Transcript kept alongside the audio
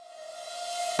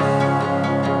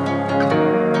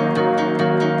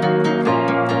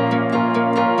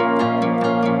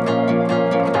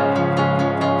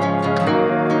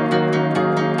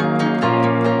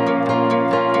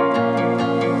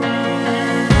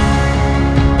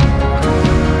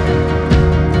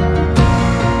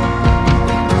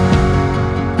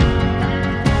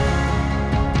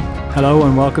Hello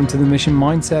and welcome to the Mission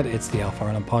Mindset. It's the Alpha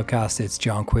Ireland podcast. It's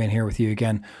John Quinn here with you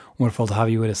again. Wonderful to have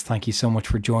you with us. Thank you so much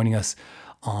for joining us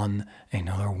on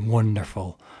another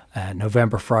wonderful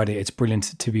November Friday. It's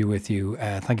brilliant to be with you.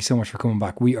 Thank you so much for coming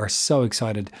back. We are so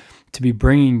excited to be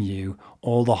bringing you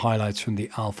all the highlights from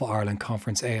the Alpha Ireland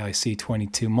Conference AIC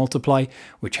 22 Multiply,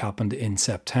 which happened in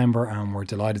September, and we're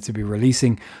delighted to be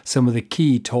releasing some of the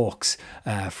key talks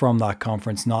from that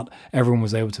conference. Not everyone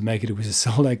was able to make it. It was a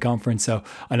sold-out conference, so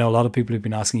I know a lot of people have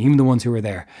been asking, even the ones who were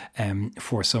there,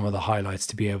 for some of the highlights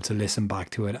to be able to listen back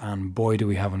to it, and boy, do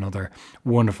we have another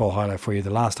wonderful highlight for you.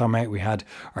 The last time out, we had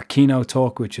our keynote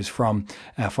talk, which is from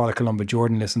Father Columba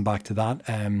Jordan. Listen back to that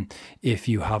if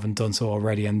you haven't done so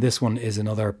already, and this one is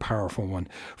another powerful one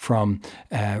from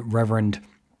Reverend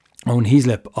Eoghan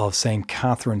Heaslip of St.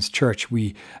 Catherine's Church.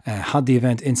 We had the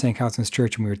event in St. Catherine's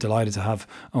Church, and we were delighted to have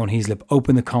Eoghan Heaslip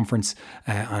open the conference,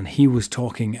 and he was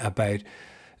talking about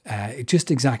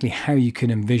just exactly how you can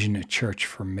envision a church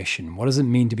for mission. What does it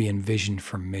mean to be envisioned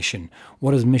for mission?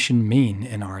 What does mission mean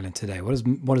in Ireland today? What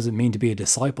does it mean to be a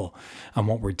disciple and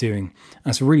what we're doing?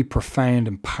 And it's a really profound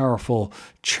and powerful,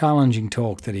 challenging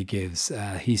talk that he gives.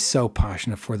 He's so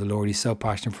passionate for the Lord. He's so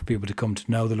passionate for people to come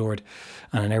to know the Lord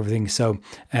and everything. So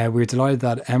we're delighted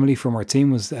that Emily from our team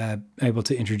was able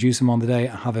to introduce him on the day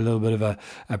and have a little bit of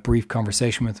a brief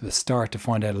conversation with him at the start to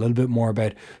find out a little bit more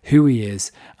about who he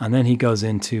is. And then he goes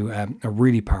into a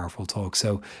really powerful talk.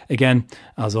 So again,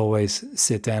 as always,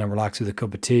 sit down and relax with a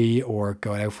cup of tea or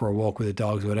go out for a walk with the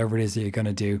dogs, whatever it is that you're going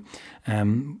to do.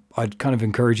 I'd kind of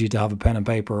encourage you to have a pen and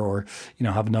paper or,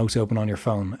 have notes open on your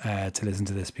phone to listen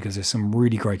to this, because there's some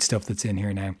really great stuff that's in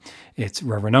here now. It's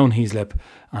Reverend Eoghan Heaslip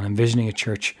on Envisioning a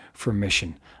Church for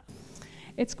Mission.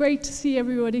 It's great to see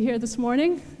everybody here this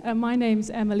morning. My name's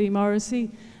Emily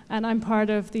Morrissey, and I'm part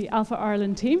of the Alpha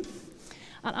Ireland team.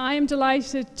 And I am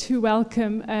delighted to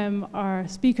welcome our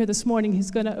speaker this morning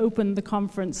who's going to open the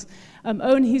conference.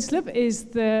 Eoghan Heaslip is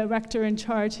the rector in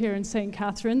charge here in St.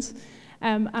 Catherine's.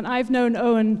 And I've known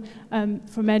Eoghan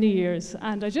for many years.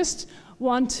 And I just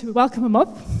want to welcome him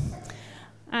up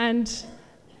and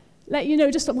let you know,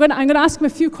 I'm going to ask him a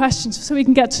few questions so we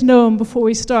can get to know him before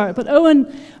we start. But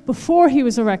Eoghan, before he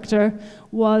was a rector,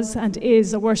 was and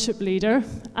is a worship leader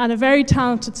and a very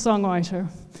talented songwriter.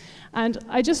 And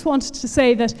I just wanted to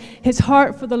say that his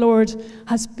heart for the Lord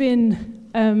has been,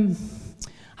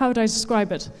 how would I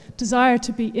describe it? Desire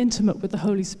to be intimate with the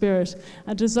Holy Spirit,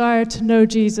 a desire to know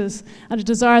Jesus, and a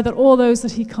desire that all those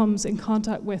that he comes in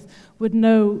contact with would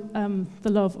know the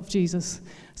love of Jesus.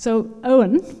 So,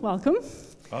 Eoghan, welcome.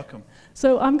 Welcome.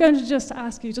 So I'm going to just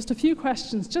ask you just a few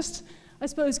questions. I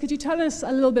suppose, could you tell us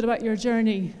a little bit about your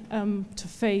journey to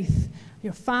faith,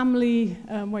 your family,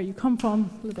 where you come from,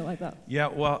 a little bit like that? Yeah,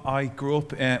 well, I grew up,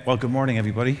 good morning,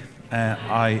 everybody.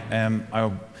 I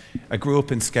grew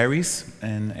up in Skerries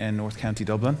in North County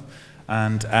Dublin,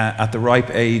 and at the ripe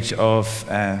age of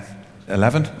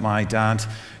 11, my dad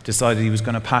decided he was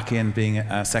going to pack in being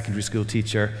a secondary school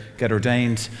teacher, get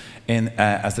ordained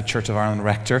as the Church of Ireland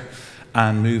rector,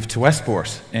 and moved to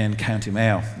Westport in County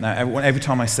Mayo. Now, every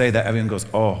time I say that, everyone goes,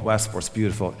 "Oh, Westport's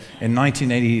beautiful." In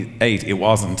 1988, it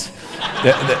wasn't.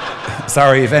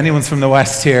 Sorry, if anyone's from the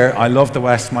West here, I love the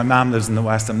West. My mum lives in the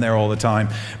West. I'm there all the time.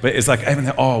 But it's like,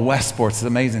 everyone, "Oh, Westport's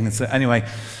amazing." Anyway,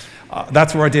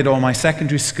 that's where I did all my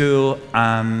secondary school.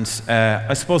 And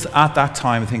I suppose at that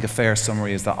time, I think a fair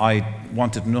summary is that I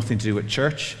wanted nothing to do with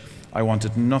church. I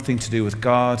wanted nothing to do with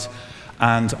God.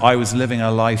 And I was living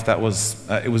a life that was,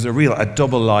 it was a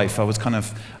double life. I was kind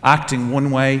of acting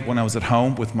one way when I was at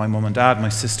home with my mum and dad, my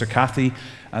sister Kathy,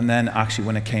 and then actually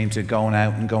when it came to going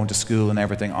out and going to school and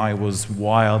everything, I was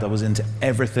wild. I was into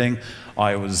everything.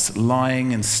 I was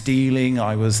lying and stealing.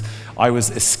 I was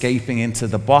escaping into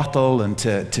the bottle and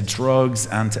to drugs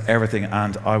and to everything.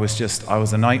 And I was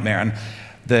a nightmare. And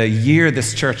the year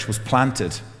this church was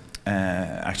planted,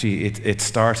 actually, it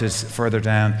started further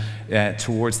down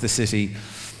towards the city.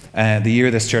 The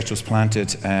year this church was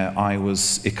planted,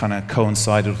 it kind of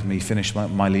coincided with me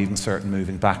finishing my leaving cert and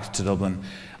moving back to Dublin.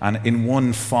 And in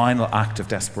one final act of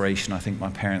desperation, I think my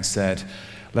parents said,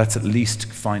 "Let's at least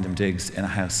find him digs in a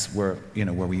house where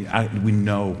we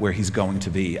know where he's going to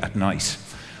be at night."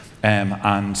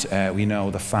 And we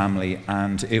know the family,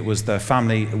 and it was the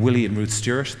family, Willie and Ruth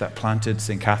Stewart, that planted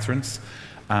St. Catherine's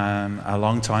a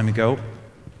long time ago.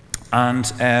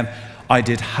 And I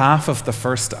did half of the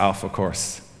first Alpha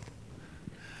course.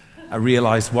 I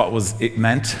realized what it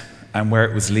meant and where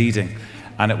it was leading.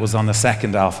 And it was on the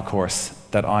second Alpha course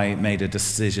that I made a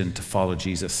decision to follow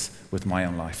Jesus with my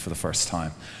own life for the first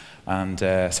time. And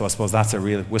so I suppose that's a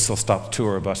real whistle-stop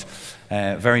tour, but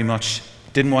very much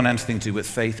Didn't want anything to do with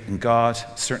faith in God.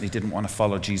 Certainly didn't want to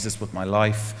follow Jesus with my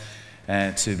life,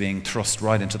 to being thrust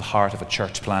right into the heart of a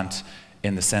church plant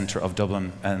in the centre of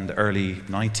Dublin in the early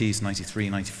 90s, 93,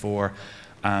 94,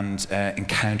 and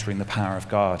encountering the power of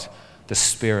God, the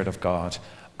Spirit of God,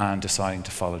 and deciding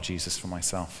to follow Jesus for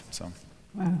myself. So,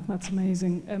 wow, that's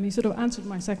amazing. You sort of answered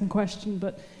my second question,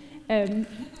 but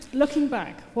looking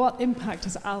back, what impact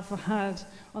has Alpha had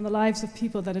on the lives of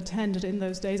people that attended in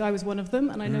those days? I was one of them,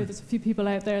 and I know there's a few people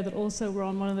out there that also were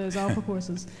on one of those Alpha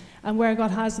courses, and where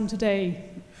God has them today.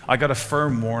 I got a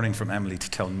firm warning from Emily to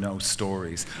tell no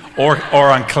stories, or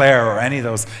on Claire, or any of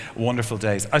those wonderful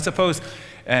days. I suppose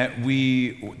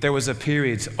there was a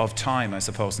period of time, I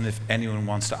suppose, and if anyone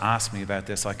wants to ask me about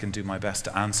this, I can do my best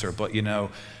to answer. But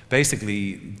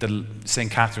basically, the St.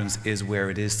 Catherine's is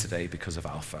where it is today because of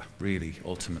Alpha. Really,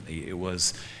 ultimately,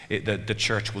 the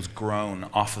church was grown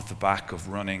off of the back of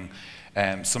running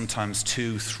sometimes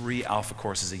 2-3 Alpha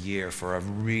courses a year for a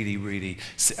really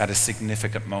at a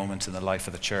significant moment in the life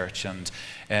of the church. And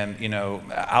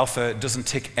Alpha doesn't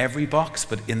tick every box,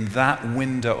 but in that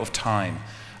window of time,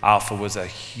 Alpha was a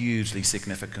hugely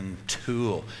significant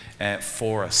tool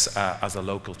for us as a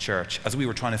local church, as we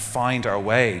were trying to find our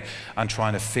way and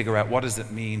trying to figure out what does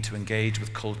it mean to engage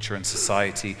with culture and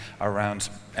society around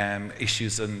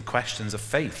issues and questions of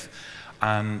faith.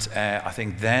 And I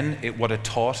think then what it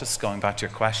taught us, going back to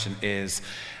your question, is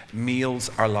meals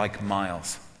are like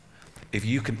miles. If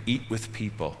you can eat with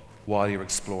people while you're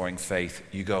exploring faith,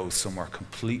 you go somewhere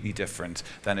completely different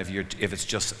than if it's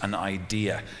just an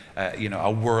idea, a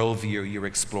worldview you're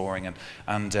exploring.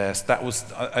 And that was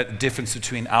a difference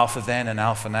between Alpha then and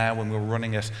Alpha now. When we were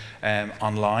running it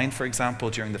online, for example,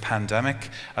 during the pandemic,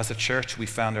 as a church, we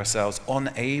found ourselves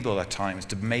unable at times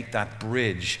to make that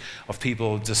bridge of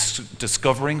people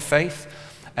discovering faith,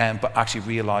 but actually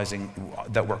realizing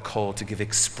that we're called to give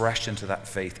expression to that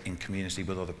faith in community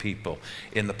with other people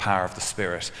in the power of the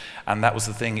Spirit. And that was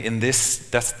the thing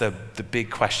that's the big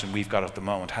question we've got at the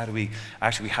moment. How do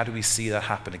we see that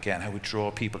happen again? How do we draw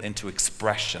people into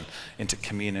expression, into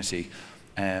community?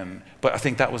 But I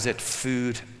think that was it.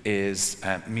 Food is,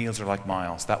 meals are like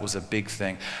miles. That was a big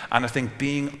thing. And I think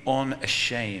being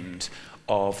unashamed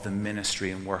of the ministry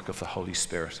and work of the Holy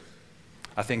Spirit.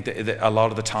 I think that a lot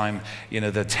of the time,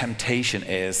 the temptation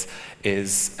is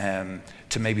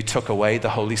to maybe tuck away the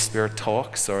Holy Spirit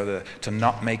talks, or to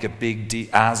not make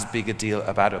as big a deal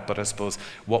about it. But I suppose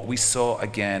what we saw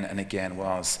again and again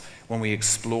was when we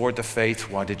explored the faith.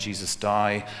 Why did Jesus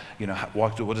die?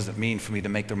 What does it mean for me to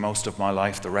make the most of my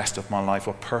life, the rest of my life?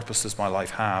 What purpose does my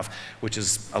life have? Which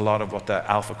is a lot of what the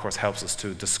Alpha course helps us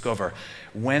to discover.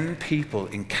 When people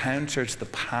encountered the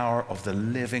power of the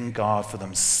living God for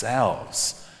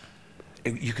themselves,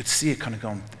 you could see it kind of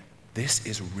going, this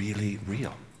is really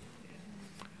real.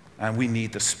 And we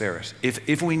need the Spirit.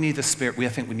 If we need the Spirit, I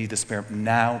think we need the Spirit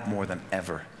now more than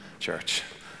ever, church.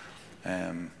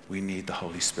 We need the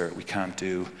Holy Spirit. We can't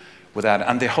do without it.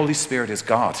 And the Holy Spirit is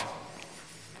God,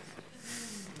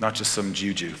 not just some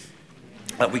juju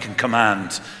that we can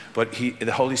command, but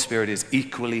the Holy Spirit is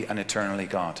equally and eternally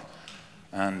God.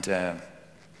 And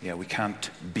we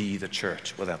can't be the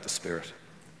church without the Spirit.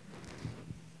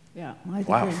 Yeah, I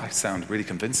agree. Wow, I sound really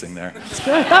convincing there. That's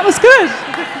good. That was good.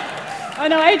 I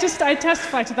know, I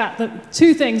testify to that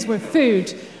two things were food.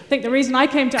 I think the reason I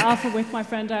came to Alpha with my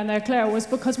friend down there, Claire, was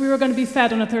because we were going to be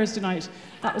fed on a Thursday night.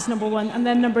 That was number one. And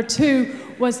then number two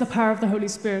was the power of the Holy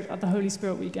Spirit at the Holy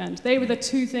Spirit weekend. They were the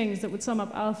two things that would sum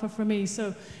up Alpha for me.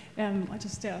 So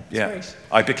it's great.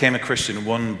 I became a Christian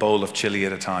one bowl of chili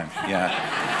at a time. Yeah.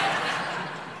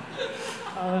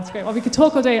 Oh, that's great. Well, we could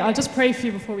talk all day. I'll just pray for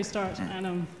you before we start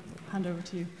and hand over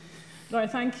to you. Lord, I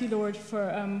thank you, Lord, for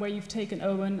where you've taken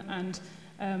Owen and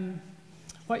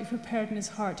what you've prepared in his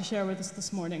heart to share with us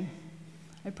this morning.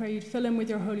 I pray you'd fill him with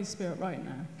your Holy Spirit right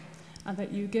now, and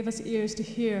that you give us ears to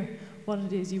hear what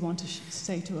it is you want to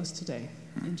say to us today.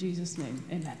 In Jesus' name,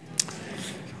 amen.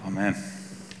 Amen.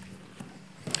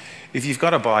 If you've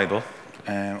got a Bible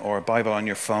or a Bible on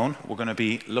your phone, we're going to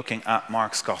be looking at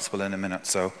Mark's Gospel in a minute.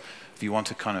 So if you want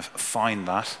to kind of find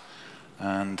that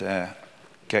and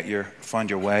find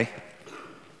your way,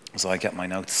 as I get my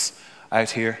notes out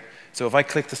here. So if I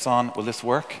click this on, will this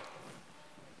work?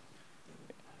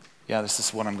 Yeah, this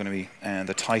is what I'm going to be,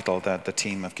 the title that the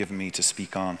team have given me to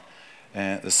speak on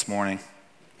this morning.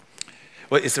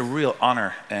 Well, it's a real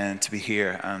honor to be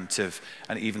here, and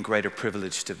an even greater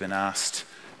privilege to have been asked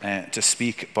to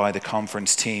speak by the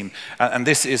conference team. And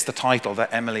this is the title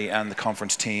that Emily and the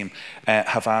conference team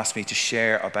have asked me to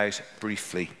share about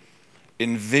briefly.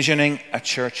 Envisioning a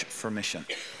church for mission.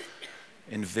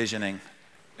 Envisioning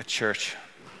a church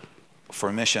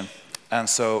for mission. And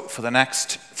so for the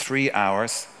next 3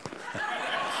 hours,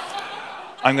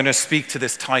 I'm going to speak to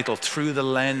this title through the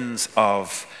lens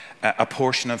of a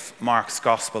portion of Mark's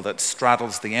gospel that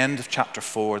straddles the end of chapter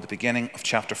 4, the beginning of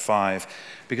chapter 5,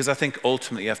 because I think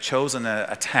ultimately I've chosen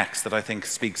a text that I think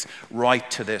speaks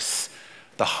right to this,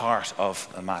 the heart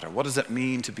of the matter. What does it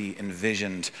mean to be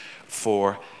envisioned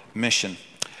for mission?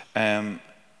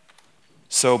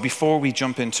 So before we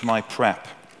jump into my prep,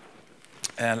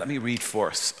 let me read for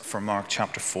us from Mark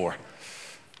chapter 4.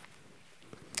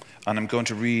 And I'm going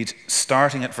to read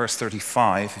starting at verse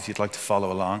 35, if you'd like to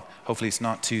follow along. Hopefully it's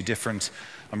not too different.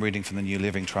 I'm reading from the New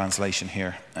Living Translation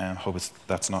here. Hope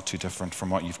that's not too different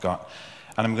from what you've got.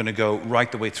 And I'm going to go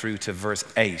right the way through to verse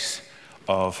 8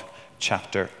 of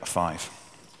chapter 5.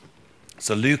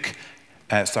 So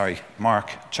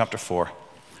Mark chapter 4,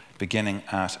 beginning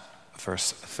at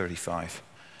verse 35.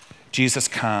 Jesus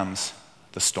calms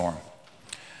the storm.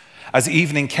 As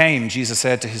evening came, Jesus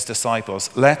said to his disciples,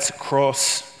 "Let's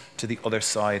cross to the other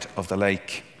side of the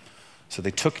lake." So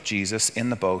they took Jesus in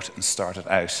the boat and started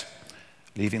out,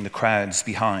 leaving the crowds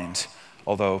behind,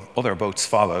 although other boats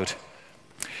followed.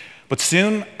 But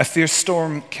soon a fierce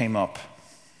storm came up.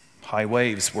 High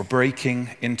waves were breaking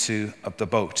into the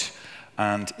boat,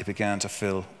 and it began to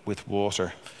fill with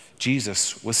water.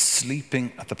 Jesus was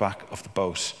sleeping at the back of the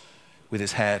boat with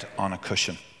his head on a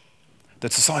cushion. The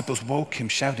disciples woke him,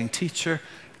 shouting, "Teacher,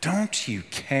 don't you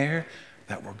care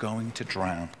that we're going to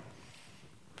drown?"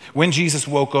 When Jesus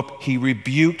woke up, he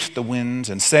rebuked the wind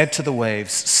and said to the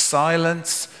waves,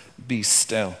 "Silence, be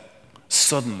still."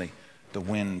 Suddenly, the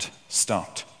wind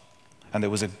stopped, and there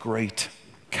was a great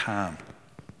calm.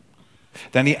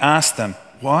 Then he asked them,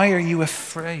 "Why are you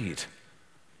afraid?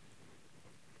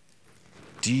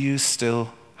 Do you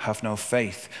still have no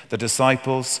faith?" The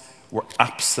disciples were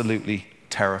absolutely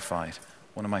terrified.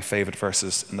 One of my favorite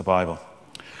verses in the Bible.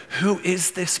 "Who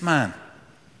is this man?"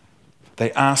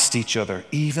 They asked each other.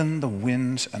 "Even the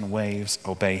wind and waves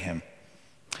obey him."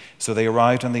 So they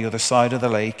arrived on the other side of the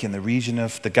lake in the region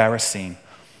of the Gerasene,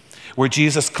 where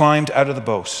Jesus climbed out of the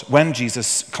boat. When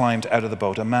Jesus climbed out of the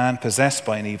boat, a man possessed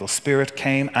by an evil spirit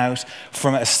came out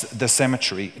from the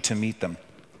cemetery to meet them.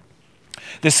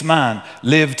 This man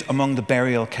lived among the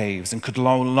burial caves and could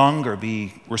no longer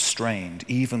be restrained,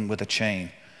 even with a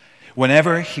chain.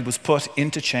 Whenever he was put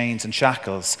into chains and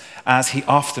shackles, as he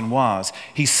often was,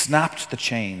 he snapped the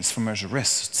chains from his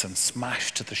wrists and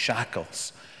smashed the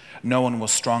shackles. No one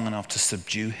was strong enough to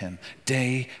subdue him.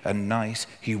 Day and night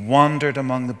he wandered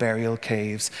among the burial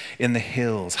caves in the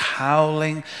hills,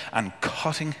 howling and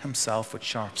cutting himself with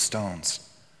sharp stones.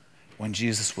 When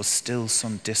Jesus was still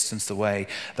some distance away,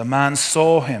 the man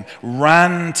saw him,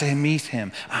 ran to meet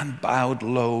him, and bowed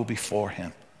low before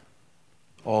him.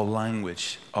 All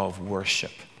language of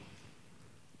worship.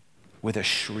 With a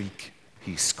shriek,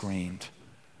 he screamed,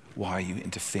 "Why are you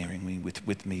interfering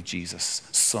with me, Jesus,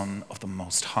 Son of the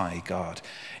Most High God?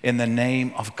 In the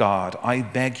name of God, I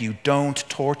beg you, don't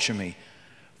torture me."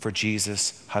 For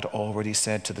Jesus had already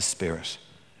said to the spirit,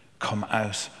 "Come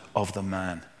out of the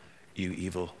man, you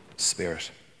evil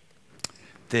spirit."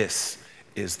 This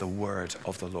is the word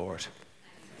of the Lord.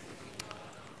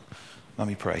 Let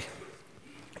me pray.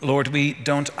 Lord, we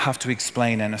don't have to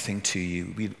explain anything to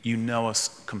you. You know us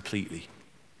completely.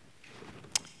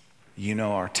 You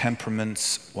know our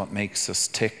temperaments, what makes us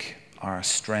tick, our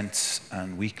strengths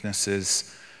and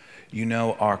weaknesses. You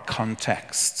know our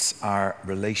contexts, our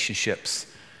relationships,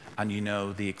 and you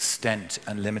know the extent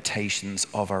and limitations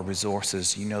of our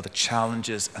resources. You know the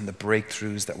challenges and the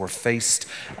breakthroughs that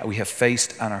we have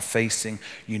faced and are facing.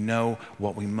 You know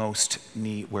what we most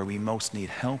need, where we most need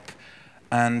help,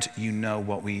 and you know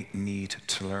what we need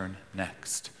to learn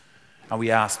next. And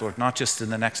we ask, Lord, not just in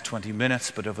the next 20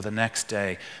 minutes, but over the next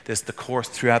day,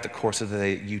 throughout the course of the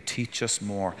day, you teach us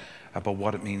more about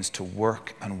what it means to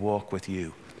work and walk with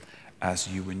you as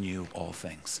you renew all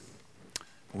things.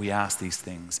 We ask these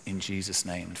things in Jesus'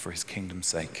 name and for his kingdom's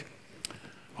sake.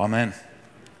 Amen.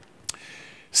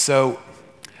 So,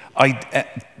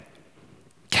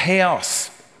 chaos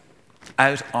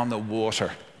out on the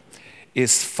water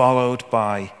is followed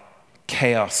by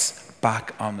chaos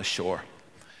back on the shore.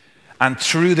 And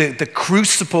through the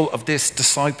crucible of this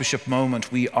discipleship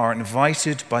moment, we are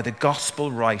invited by the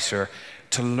gospel writer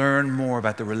to learn more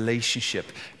about the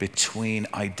relationship between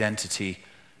identity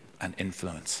and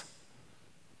influence.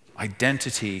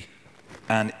 Identity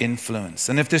and influence.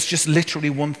 And if there's just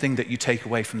literally one thing that you take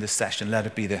away from this session, let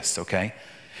it be this, okay?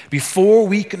 Before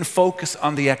we can focus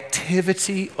on the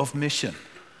activity of mission,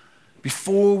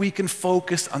 before we can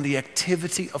focus on the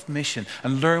activity of mission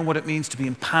and learn what it means to be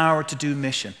empowered to do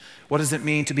mission, what does it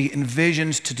mean to be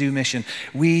envisioned to do mission,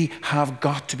 we have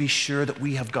got to be sure that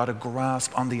we have got a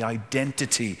grasp on the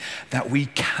identity that we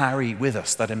carry with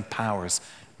us that empowers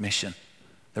mission.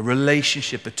 The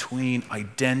relationship between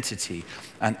identity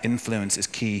and influence is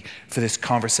key for this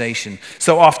conversation.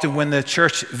 So often when the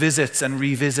church visits and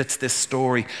revisits this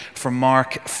story from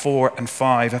Mark 4 and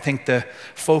 5, I think the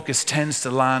focus tends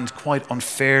to land quite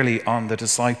unfairly on the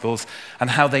disciples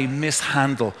and how they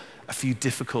mishandle a few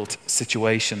difficult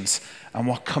situations and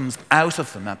what comes out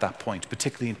of them at that point,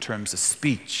 particularly in terms of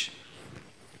speech.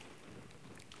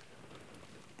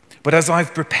 But as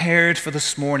I've prepared for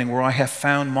this morning, where I have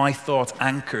found my thoughts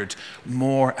anchored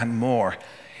more and more,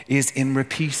 is in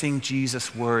repeating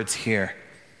Jesus' words here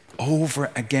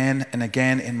over again and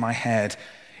again in my head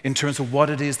in terms of what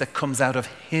it is that comes out of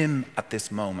him at this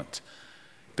moment,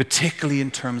 particularly in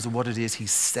terms of what it is he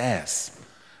says.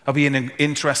 It'll be an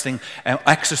interesting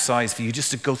exercise for you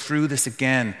just to go through this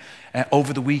again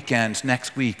over the weekend,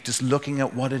 next week, just looking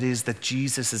at what it is that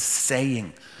Jesus is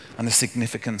saying and the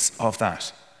significance of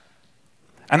that.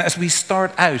 And as we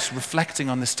start out reflecting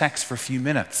on this text for a few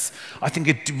minutes, I think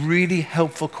a really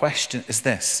helpful question is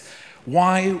this: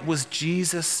 why was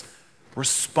Jesus'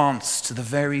 response to the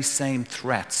very same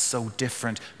threats so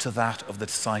different to that of the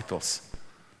disciples?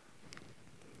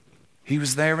 He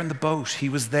was there in the boat. He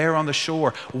was there on the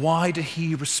shore. Why did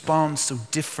he respond so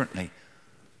differently?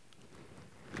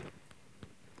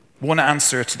 One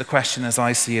answer to the question as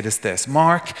I see it is this: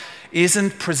 Mark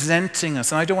isn't presenting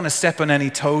us, and I don't want to step on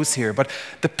any toes here, but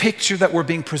the picture that we're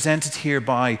being presented here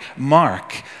by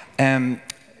Mark,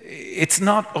 it's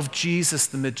not of Jesus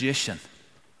the magician,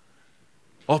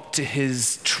 up to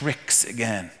his tricks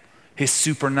again, his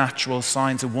supernatural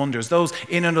signs and wonders. Those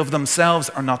in and of themselves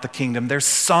are not the kingdom. They're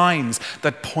signs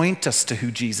that point us to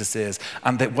who Jesus is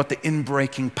and that what the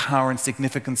inbreaking power and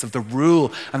significance of the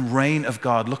rule and reign of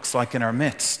God looks like in our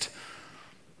midst.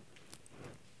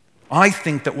 I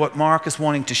think that what Mark is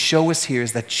wanting to show us here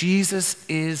is that Jesus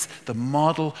is the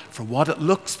model for what it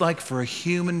looks like for a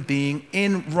human being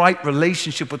in right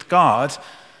relationship with God,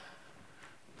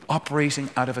 operating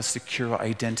out of a secure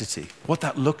identity. What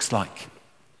that looks like.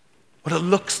 What it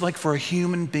looks like for a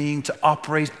human being to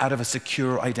operate out of a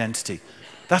secure identity.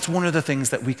 That's one of the things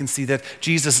that we can see that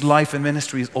Jesus' life and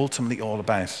ministry is ultimately all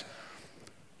about.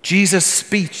 Jesus'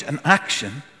 speech and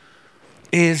action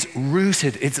is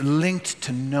rooted, it's linked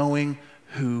to knowing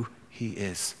who he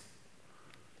is.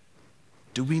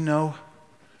 Do we know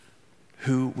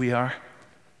who we are?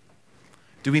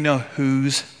 Do we know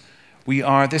whose we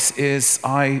are? This is,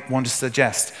 I want to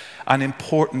suggest, an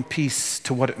important piece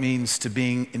to what it means to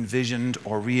being envisioned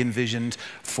or re-envisioned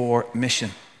for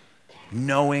mission.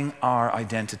 Knowing our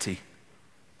identity.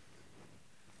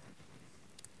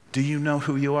 Do you know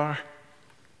who you are?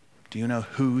 Do you know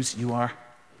whose you are?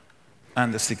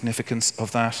 And the significance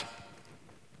of that.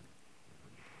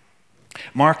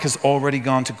 Mark has already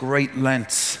gone to great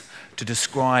lengths to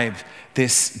describe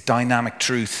this dynamic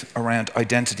truth around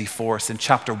identity for us. In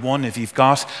chapter 1, if you've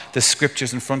got the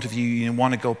scriptures in front of you, you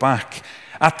want to go back.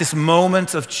 At this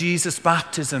moment of Jesus'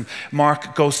 baptism,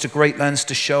 Mark goes to great lengths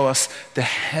to show us the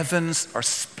heavens are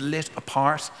split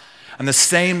apart. And the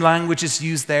same language is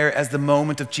used there as the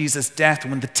moment of Jesus' death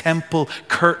when the temple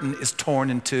curtain is torn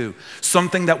in two.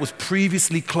 Something that was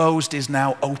previously closed is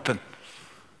now open.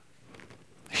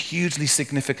 Hugely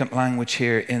significant language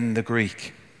here in the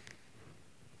Greek.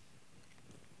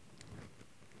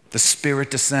 The Spirit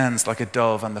descends like a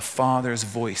dove, and the Father's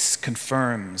voice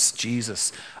confirms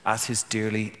Jesus as his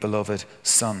dearly beloved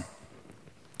Son,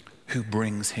 who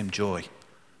brings him joy.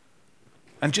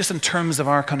 And just in terms of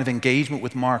our kind of engagement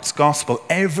with Mark's gospel,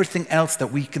 everything else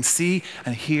that we can see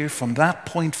and hear from that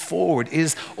point forward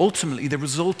is ultimately the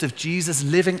result of Jesus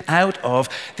living out of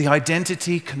the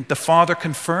identity the Father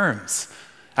confirms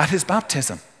at his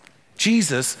baptism.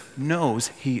 Jesus knows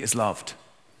he is loved.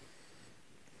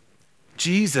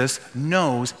 Jesus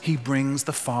knows he brings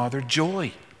the Father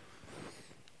joy.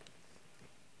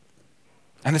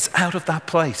 And it's out of that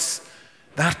place,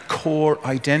 that core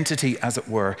identity, as it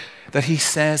were, that he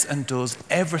says and does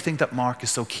everything that Mark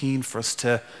is so keen for us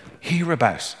to hear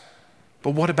about.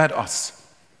 But what about us?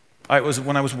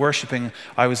 When I was worshiping,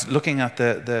 I was looking at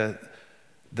the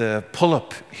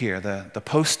pull-up here, the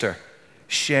poster,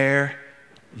 share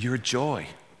your joy.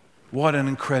 What an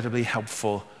incredibly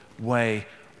helpful way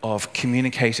of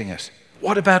communicating it.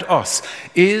 What about us?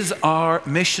 Is our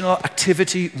missional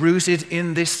activity rooted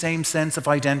in this same sense of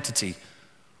identity?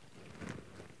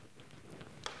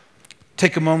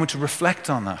 Take a moment to reflect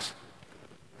on that.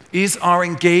 Is our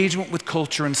engagement with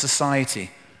culture and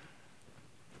society,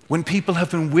 when people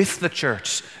have been with the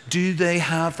church, do they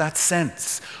have that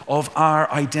sense of our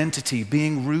identity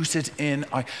being rooted in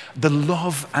the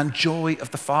love and joy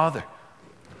of the Father?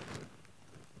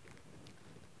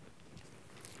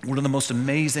 One of the most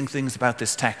amazing things about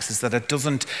this text is that it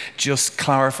doesn't just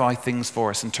clarify things for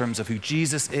us in terms of who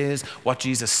Jesus is, what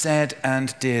Jesus said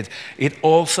and did. It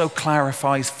also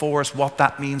clarifies for us what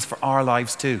that means for our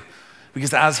lives too.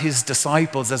 Because as his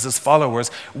disciples, as his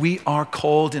followers, we are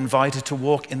called, invited to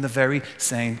walk in the very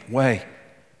same way.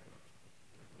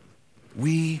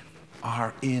 We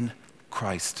are in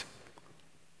Christ.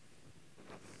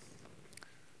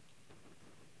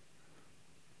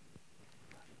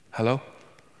 Hello?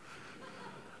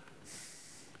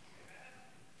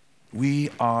 We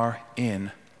are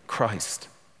in Christ.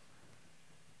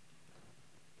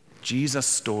 Jesus'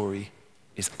 story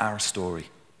is our story.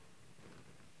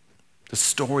 The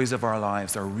stories of our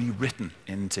lives are rewritten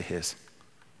into his.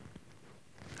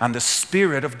 And the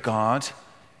Spirit of God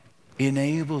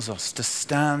enables us to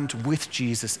stand with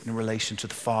Jesus in relation to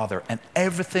the Father. And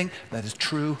everything that is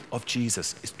true of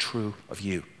Jesus is true of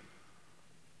you.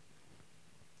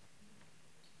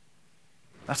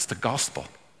 That's the gospel.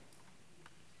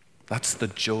 That's the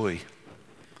joy.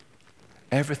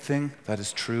 Everything that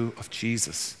is true of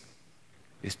Jesus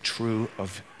is true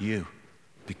of you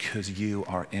because you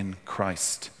are in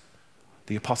Christ.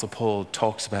 The Apostle Paul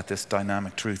talks about this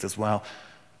dynamic truth as well.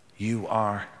 You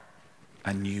are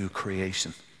a new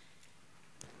creation.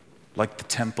 Like the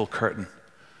temple curtain,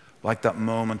 like that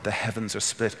moment the heavens are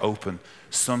split open,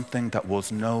 something that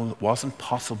wasn't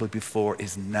possible before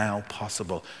is now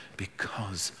possible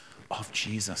because of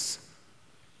Jesus.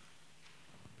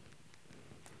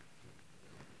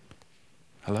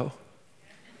 Hello?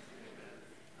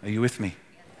 Are you with me?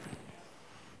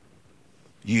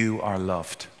 You are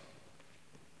loved.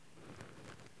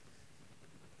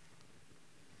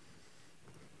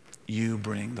 You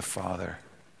bring the Father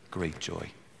great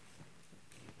joy.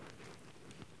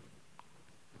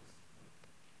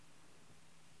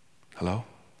 Hello?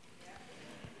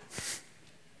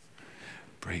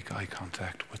 Break eye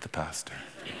contact with the pastor.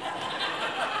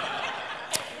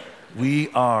 We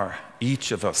are,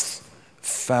 each of us,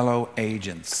 fellow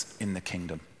agents in the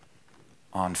kingdom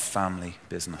on family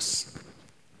business.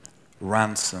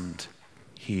 Ransomed,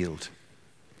 healed,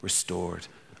 restored,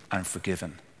 and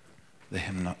forgiven, the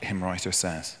hymn writer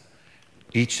says.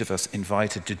 Each of us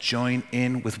invited to join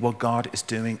in with what God is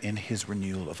doing in his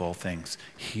renewal of all things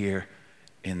here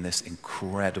in this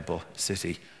incredible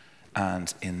city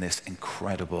and in this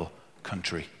incredible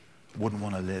country. Wouldn't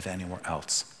want to live anywhere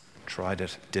else. Tried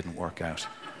it, didn't work out.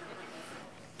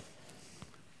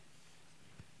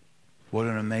 What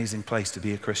an amazing place to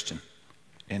be a Christian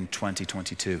in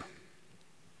 2022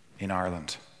 in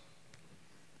Ireland.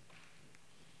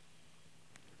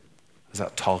 As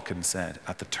that Tolkien said,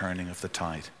 at the turning of the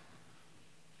tide.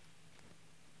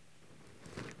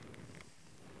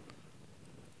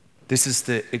 This is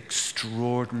the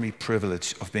extraordinary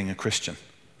privilege of being a Christian.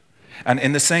 And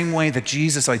in the same way that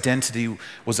Jesus' identity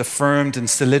was affirmed and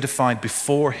solidified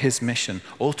before his mission,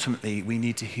 ultimately we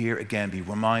need to here again be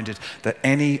reminded that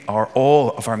any or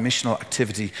all of our missional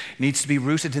activity needs to be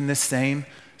rooted in this same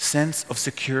sense of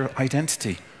secure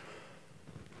identity,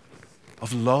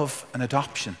 of love and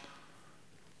adoption.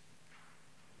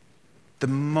 The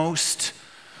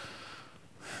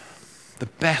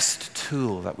best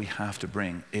tool that we have to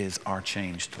bring is our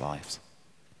changed lives.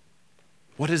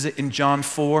 What is it in John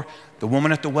 4? The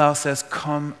woman at the well says,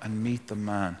 "Come and meet the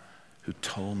man who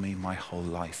told me my whole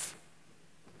life."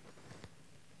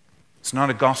 It's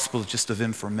not a gospel just of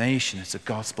information, it's a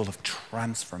gospel of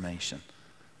transformation.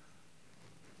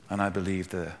 And I believe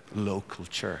the local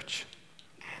church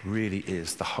really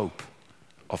is the hope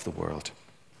of the world.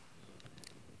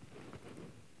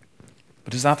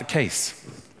 But is that the case?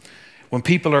 When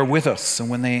people are with us and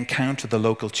when they encounter the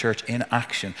local church in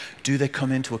action, do they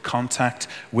come into a contact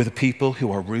with a people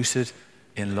who are rooted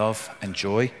in love and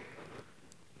joy?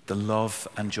 The love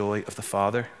and joy of the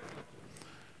Father?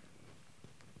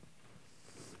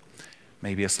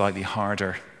 Maybe a slightly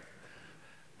harder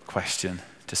question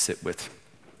to sit with.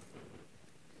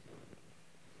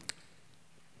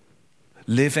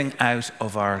 Living out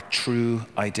of our true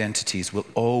identities will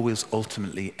always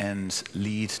ultimately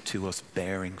lead to us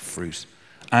bearing fruit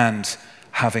and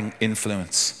having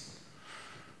influence.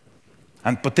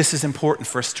 But this is important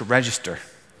for us to register.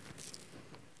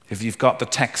 If you've got the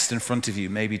text in front of you,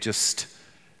 maybe just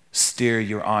steer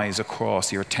your eyes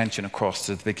across, your attention across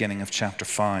to the beginning of chapter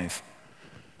 5.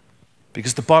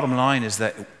 Because the bottom line is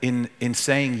that in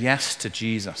saying yes to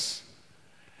Jesus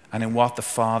and in what the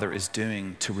Father is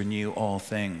doing to renew all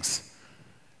things,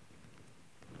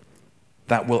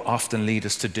 that will often lead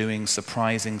us to doing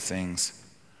surprising things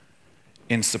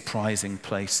in surprising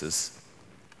places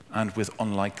and with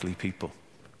unlikely people.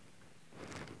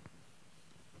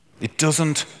 It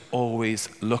doesn't always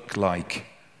look like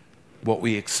what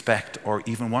we expect or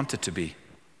even want it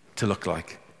to look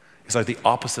like. It's like the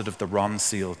opposite of the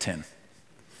Ronseal tin.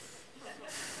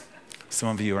 Some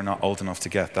of you are not old enough to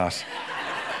get that.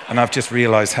 And I've just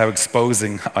realized how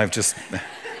exposing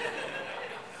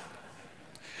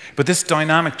But this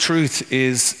dynamic truth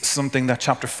is something that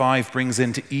chapter 5 brings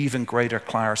into even greater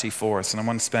clarity for us. And I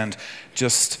want to spend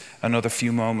just another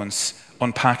few moments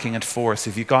unpacking it for us.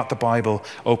 If you've got the Bible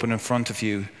open in front of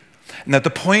you. Now the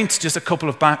point, just a couple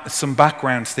of some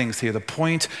background things here. The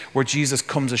point where Jesus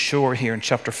comes ashore here in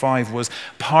chapter 5 was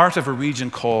part of a region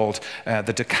called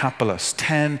the Decapolis.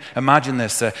 Imagine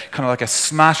this, kind of like a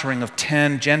smattering of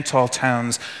 10 Gentile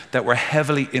towns that were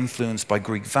heavily influenced by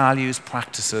Greek values,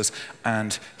 practices,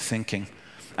 and thinking.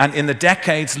 And in the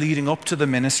decades leading up to the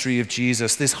ministry of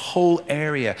Jesus, this whole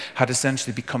area had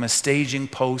essentially become a staging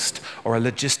post or a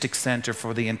logistics center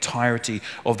for the entirety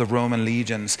of the Roman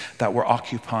legions that were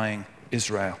occupying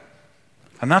Israel.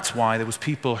 And that's why there was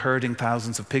people herding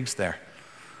thousands of pigs there,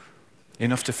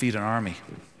 enough to feed an army.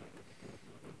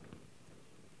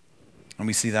 And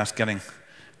we see that getting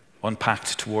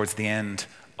unpacked towards the end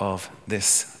of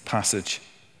this passage.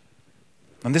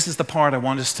 And this is the part I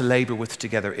want us to labor with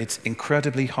together. It's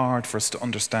incredibly hard for us to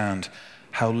understand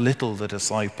how little the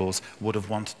disciples would have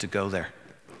wanted to go there,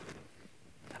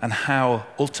 and how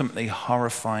ultimately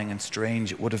horrifying and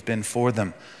strange it would have been for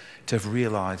them to have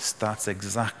realized that's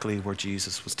exactly where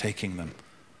Jesus was taking them.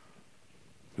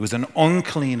 It was an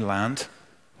unclean land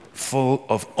full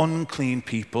of unclean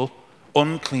people,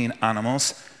 unclean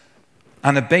animals,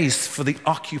 and a base for the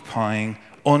occupying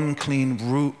unclean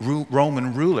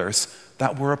Roman rulers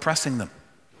that were oppressing them.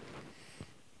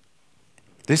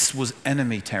 This was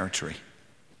enemy territory.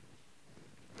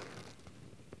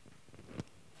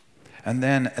 And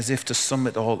then, as if to sum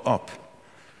it all up,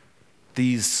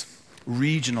 these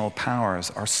regional powers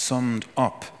are summed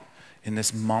up in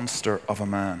this monster of a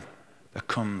man that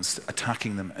comes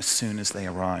attacking them as soon as they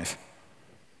arrive.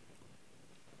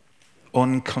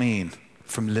 Unclean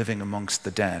from living amongst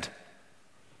the dead.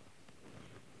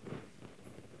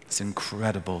 It's an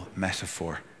incredible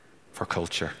metaphor for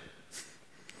culture.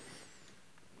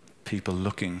 People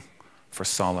looking for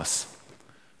solace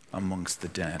amongst the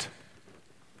dead.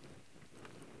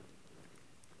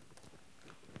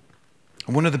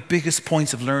 And one of the biggest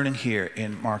points of learning here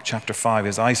in Mark chapter 5,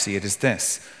 as I see it, is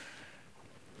this.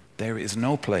 There is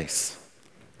no place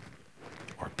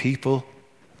or people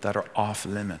that are off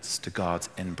limits to God's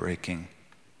inbreaking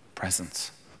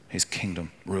presence, his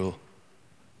kingdom rule.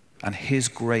 And his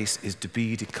grace is to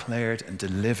be declared and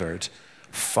delivered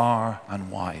far and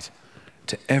wide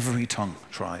to every tongue,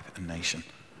 tribe, and nation.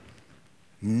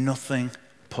 Nothing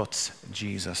puts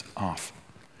Jesus off.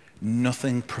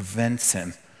 Nothing prevents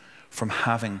him from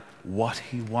having what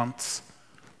he wants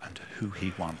and who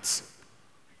he wants.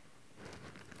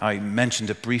 I mentioned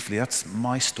it briefly. That's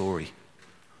my story.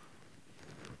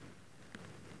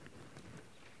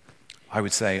 I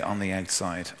would say on the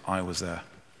outside, I was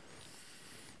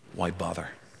why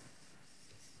bother?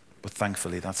 But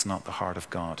thankfully, that's not the heart of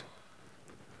God.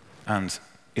 And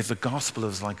if the gospel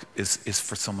is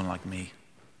for someone like me,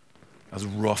 as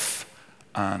rough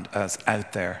and as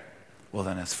out there, well,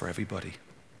 then it's for everybody.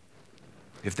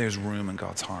 If there's room in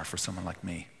God's heart for someone like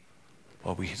me,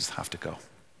 well, we just have to go.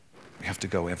 We have to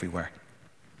go everywhere.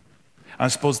 I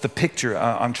suppose the picture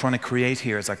I'm trying to create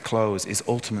here as I close is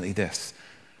ultimately this.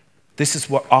 This is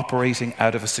what operating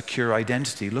out of a secure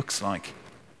identity looks like.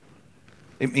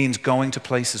 It means going to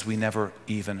places we never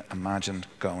even imagined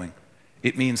going.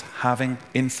 It means having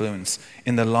influence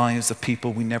in the lives of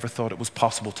people we never thought it was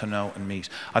possible to know and meet.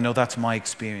 I know that's my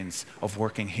experience of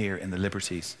working here in the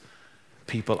Liberties.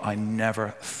 People I never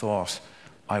thought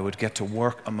I would get to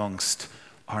work amongst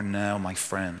are now my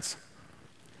friends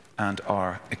and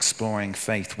are exploring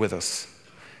faith with us,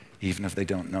 even if they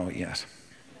don't know it yet.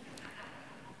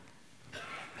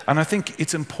 And I think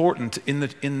it's important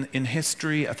in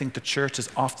history. I think the church has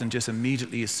often just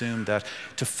immediately assumed that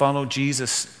to follow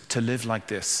Jesus, to live like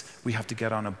this, we have to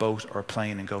get on a boat or a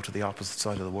plane and go to the opposite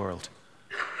side of the world.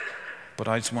 But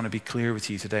I just want to be clear with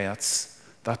you today,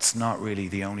 that's not really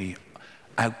the only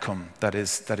outcome that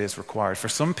is required. For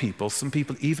some people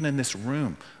even in this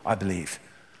room, I believe,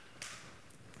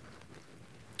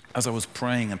 as I was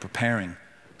praying and preparing,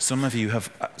 some of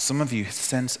you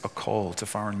sense a call to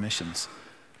foreign missions.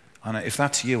 And if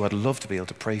that's you, I'd love to be able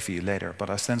to pray for you later, but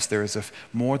I sense there is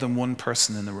more than one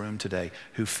person in the room today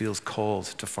who feels called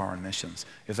to foreign missions.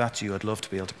 If that's you, I'd love to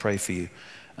be able to pray for you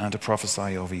and to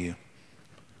prophesy over you.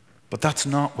 But that's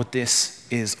not what this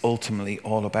is ultimately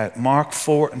all about. Mark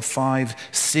 4 and 5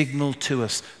 signal to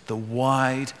us the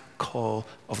wide call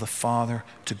of the Father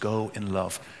to go in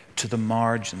love to the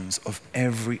margins of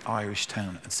every Irish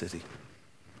town and city,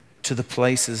 to the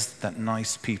places that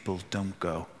nice people don't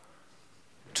go,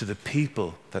 to the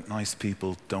people that nice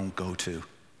people don't go to,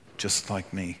 just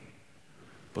like me.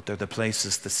 But they're the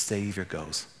places the Savior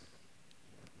goes,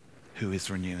 who is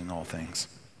renewing all things.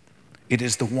 It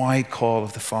is the wide call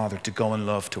of the Father to go in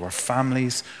love to our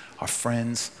families, our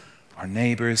friends, our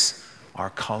neighbors, our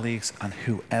colleagues, and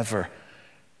whoever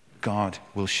God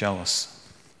will show us.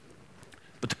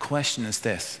 But the question is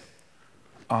this: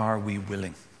 are we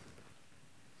willing?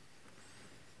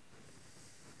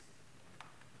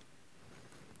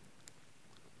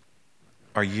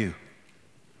 Are you?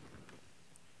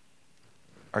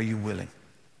 Are you willing?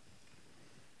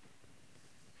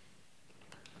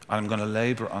 I'm going to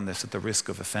labor on this at the risk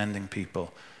of offending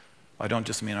people. I don't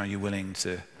just mean, are you willing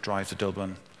to drive to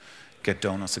Dublin, get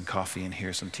donuts and coffee and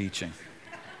hear some teaching?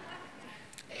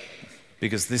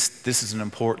 Because this is an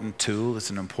important tool, it's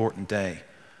an important day.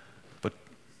 But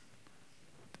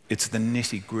it's the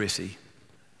nitty-gritty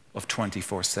of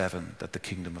 24/7 that the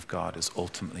kingdom of God is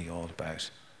ultimately all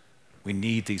about. We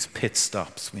need these pit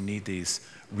stops, we need these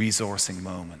resourcing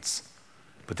moments.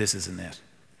 But this isn't it.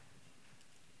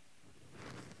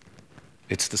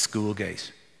 It's the school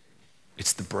gate.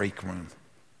 It's the break room.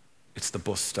 It's the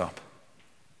bus stop.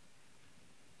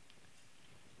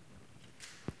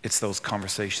 It's those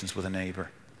conversations with a neighbor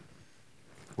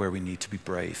where we need to be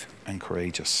brave and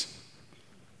courageous.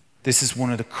 This is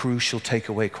one of the crucial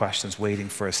takeaway questions waiting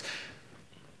for us.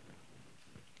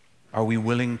 Are we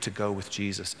willing to go with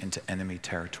Jesus into enemy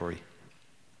territory?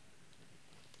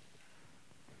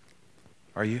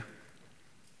 Are you?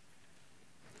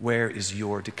 Where is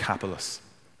your Decapolis?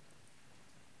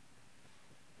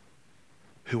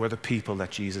 Who are the people that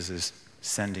Jesus is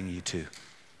sending you to?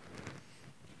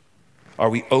 Are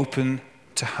we open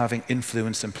to having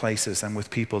influence in places and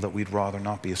with people that we'd rather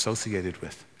not be associated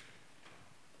with?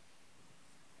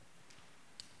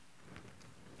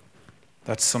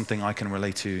 That's something I can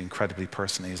relate to incredibly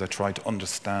personally as I try to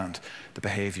understand the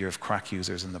behavior of crack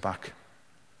users in the back.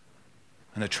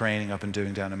 And the training I've been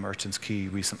doing down in Merchants Quay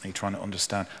recently, trying to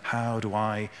understand how do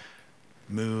I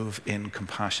move in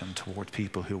compassion toward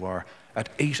people who are at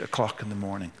 8 o'clock in the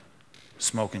morning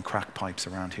smoking crack pipes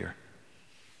around here.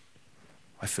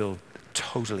 I feel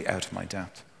totally out of my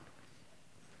depth.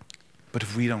 But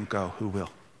if we don't go, who will?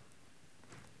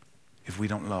 If we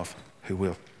don't love, who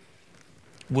will?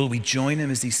 Will we join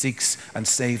him as he seeks and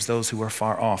saves those who are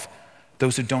far off,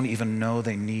 those who don't even know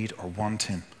they need or want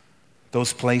him,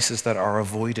 those places that are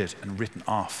avoided and written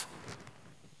off,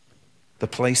 the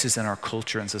places in our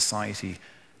culture and society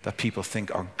that people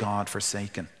think are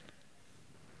God-forsaken?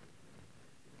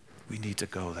 We need to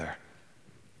go there.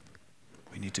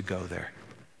 We need to go there.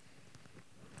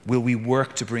 Will we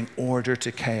work to bring order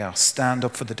to chaos, stand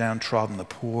up for the downtrodden, the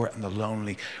poor and the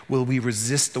lonely? Will we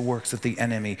resist the works of the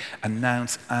enemy,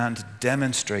 announce and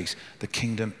demonstrate the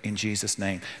kingdom in Jesus'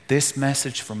 name? This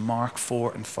message from Mark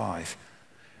 4 and 5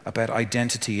 about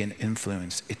identity and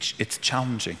influence, it's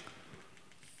challenging.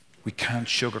 We can't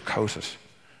sugarcoat it,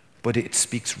 but it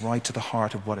speaks right to the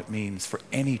heart of what it means for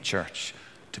any church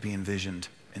to be envisioned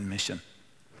in mission.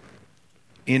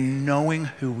 In knowing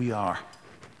who we are,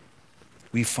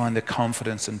 we find the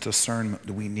confidence and discernment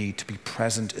that we need to be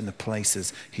present in the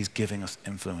places he's giving us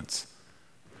influence.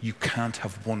 You can't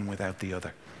have one without the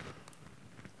other.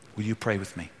 Will you pray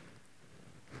with me?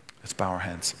 Let's bow our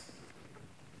heads.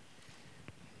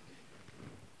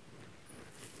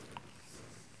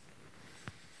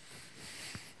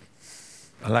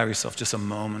 Allow yourself just a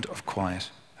moment of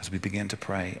quiet as we begin to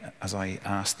pray, as I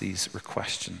ask these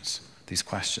questions.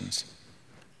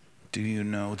 Do you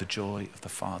know the joy of the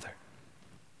Father?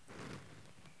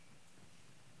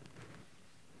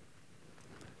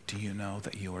 Do you know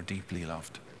that you are deeply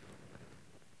loved?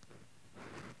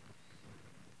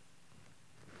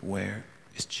 Where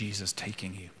is Jesus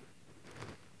taking you?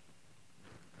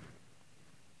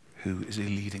 Who is he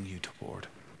leading you toward?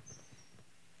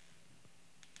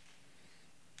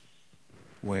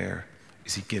 Where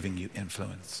is he giving you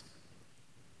influence?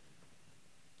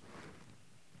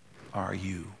 Are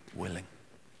you willing?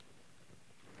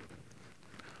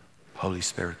 Holy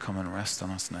Spirit, come and rest on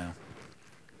us now.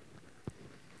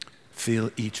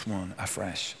 Feel each one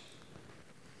afresh.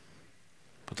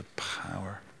 But the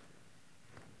power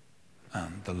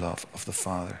and the love of the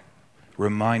Father.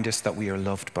 Remind us that we are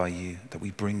loved by you, that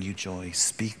we bring you joy.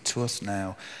 Speak to us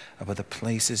now about the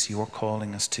places you are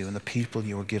calling us to and the people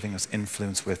you are giving us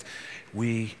influence with.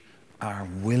 We are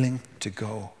willing to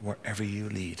go wherever you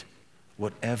lead,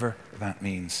 whatever that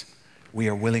means. We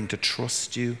are willing to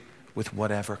trust you with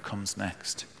whatever comes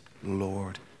next.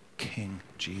 Lord, King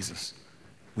Jesus.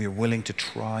 We are willing to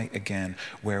try again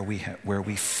where we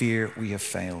fear we have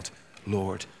failed.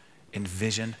 Lord,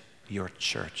 envision your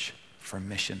church for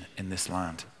mission in this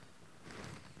land.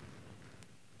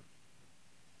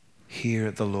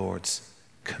 Hear the Lord's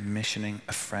commissioning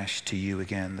afresh to you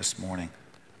again this morning.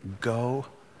 Go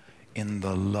in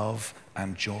the love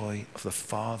and joy of the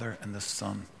Father and the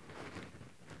Son,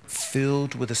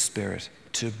 filled with the Spirit,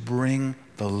 to bring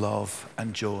the love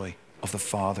and joy of the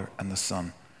Father and the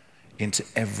Son into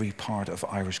every part of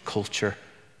Irish culture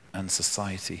and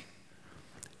society,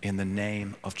 in the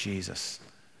name of Jesus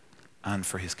and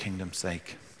for his kingdom's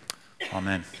sake.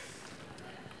 Amen.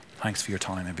 Thanks for your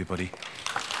time, everybody.